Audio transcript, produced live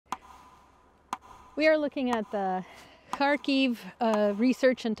We are looking at the Kharkiv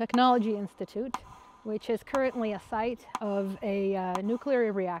Research and Technology Institute, which is currently a site of a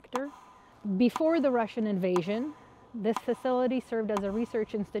nuclear reactor. Before the Russian invasion, this facility served as a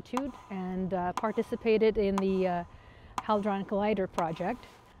research institute and participated in the Hadron Collider project.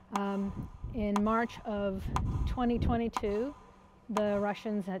 In March of 2022, the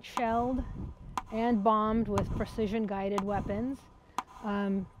Russians had shelled and bombed with precision-guided weapons,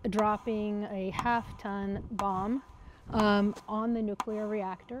 dropping a half-ton bomb on the nuclear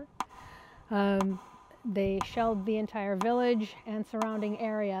reactor. They shelled the entire village and surrounding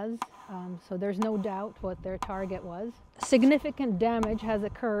areas, so there's no doubt what their target was. Significant damage has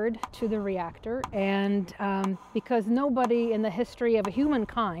occurred to the reactor, and because nobody in the history of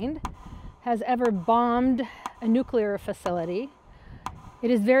humankind has ever bombed a nuclear facility, it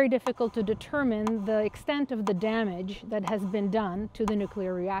is very difficult to determine the extent of the damage that has been done to the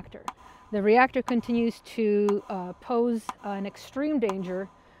nuclear reactor. The reactor continues to pose an extreme danger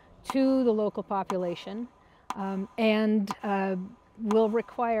to the local population and will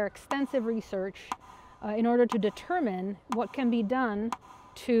require extensive research in order to determine what can be done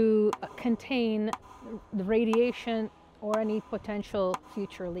to contain the radiation or any potential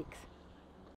future leaks.